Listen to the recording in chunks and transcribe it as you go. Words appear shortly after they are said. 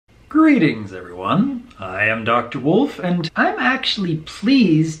Greetings everyone, I am Dr. Wolf, and I'm actually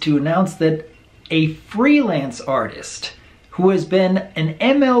pleased to announce that a freelance artist who has been an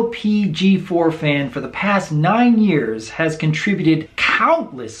MLP G4 fan for the past 9 years has contributed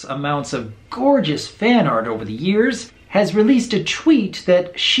countless amounts of gorgeous fan art over the years, has released a tweet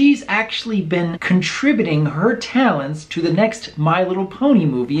that she's actually been contributing her talents to the next My Little Pony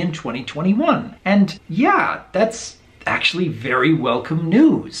movie in 2021. And yeah, that's actually very welcome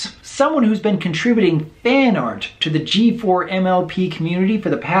news. Someone who's been contributing fan art to the G4 MLP community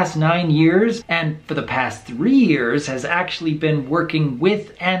for the past 9 years, and for the past 3 years has actually been working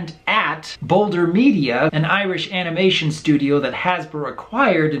with and at Boulder Media, an Irish animation studio that Hasbro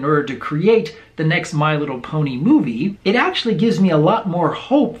acquired in order to create the next My Little Pony movie. It actually gives me a lot more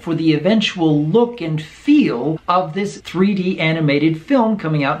hope for the eventual look and feel of this 3D animated film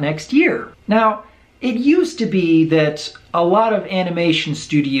coming out next year. Now, it used to be that a lot of animation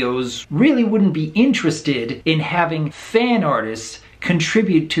studios really wouldn't be interested in having fan artists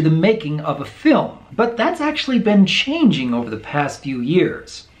contribute to the making of a film, but that's actually been changing over the past few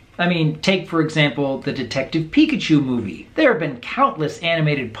years. I mean, take for example the Detective Pikachu movie. There have been countless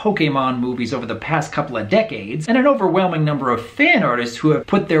animated Pokemon movies over the past couple of decades, and an overwhelming number of fan artists who have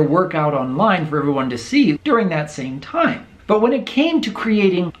put their work out online for everyone to see during that same time. But when it came to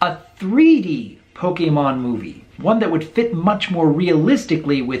creating a 3D Pokemon movie, one that would fit much more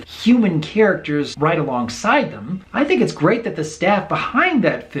realistically with human characters right alongside them, I think it's great that the staff behind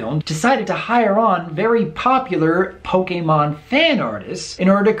that film decided to hire on very popular Pokemon fan artists in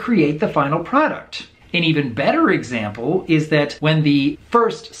order to create the final product. An even better example is that when the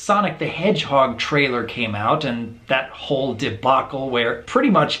first Sonic the Hedgehog trailer came out, and that whole debacle where pretty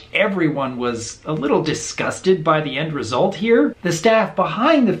much everyone was a little disgusted by the end result here, the staff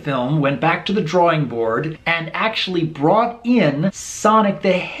behind the film went back to the drawing board and actually brought in Sonic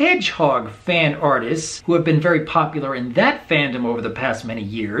the Hedgehog fan artists who have been very popular in that fandom over the past many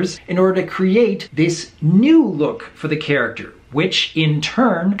years in order to create this new look for the character, which in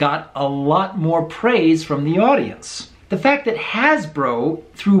turn got a lot more praise from the audience. The fact that Hasbro,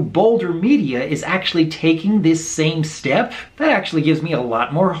 through Boulder Media, is actually taking this same step, that actually gives me a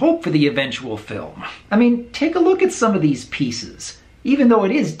lot more hope for the eventual film. I mean, take a look at some of these pieces. Even though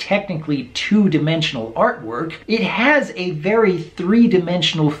it is technically two-dimensional artwork, it has a very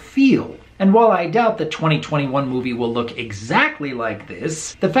three-dimensional feel. And while I doubt the 2021 movie will look exactly like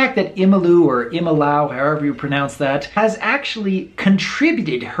this, the fact that Imalu, or Imalau, however you pronounce that, has actually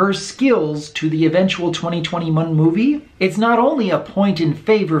contributed her skills to the eventual 2021 movie, it's not only a point in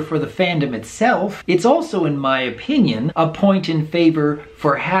favor for the fandom itself, it's also, in my opinion, a point in favor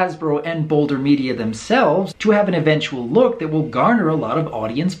for Hasbro and Boulder Media themselves to have an eventual look that will garner a lot of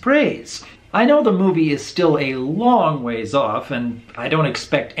audience praise. I know the movie is still a long ways off, and I don't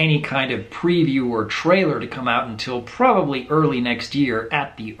expect any kind of preview or trailer to come out until probably early next year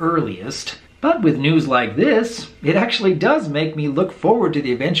at the earliest. But with news like this, it actually does make me look forward to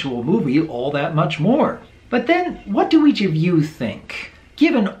the eventual movie all that much more. But then, what do each of you think?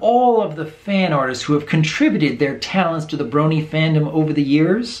 Given all of the fan artists who have contributed their talents to the Brony fandom over the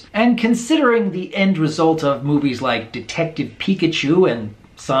years, and considering the end result of movies like Detective Pikachu and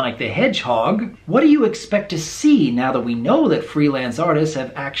Sonic the Hedgehog, what do you expect to see now that we know that freelance artists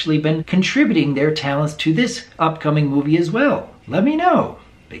have actually been contributing their talents to this upcoming movie as well? Let me know,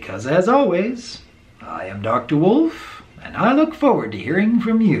 because as always, I am Dr. Wolf, and I look forward to hearing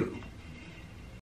from you.